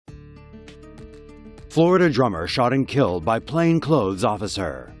Florida drummer shot and killed by plainclothes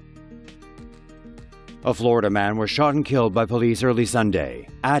officer. A Florida man was shot and killed by police early Sunday,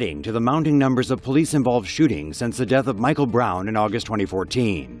 adding to the mounting numbers of police-involved shootings since the death of Michael Brown in August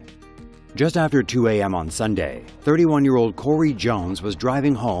 2014. Just after 2 a.m. on Sunday, 31-year-old Corey Jones was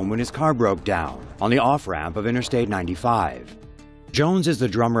driving home when his car broke down on the off-ramp of Interstate 95. Jones is the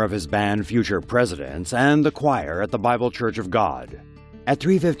drummer of his band Future Prezidents and the choir at the Bible Church of God. At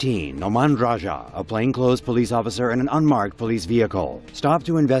 3:15, Nouman Raja, a plainclothes police officer in an unmarked police vehicle, stopped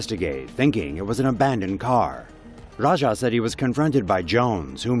to investigate, thinking it was an abandoned car. Raja said he was confronted by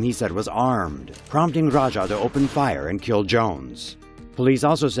Jones, whom he said was armed, prompting Raja to open fire and kill Jones. Police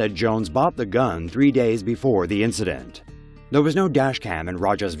also said Jones bought the gun 3 days before the incident. There was no dashcam in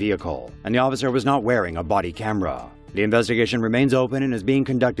Raja's vehicle, and the officer was not wearing a body camera. The investigation remains open and is being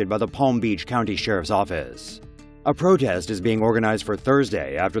conducted by the Palm Beach County Sheriff's Office. A protest is being organized for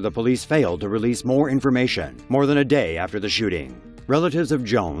Thursday after the police failed to release more information more than a day after the shooting. Relatives of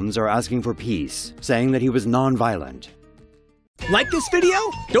Jones are asking for peace, saying that he was nonviolent. Like this video?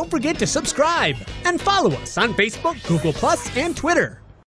 Don't forget to subscribe and follow us on Facebook, Google+, and Twitter.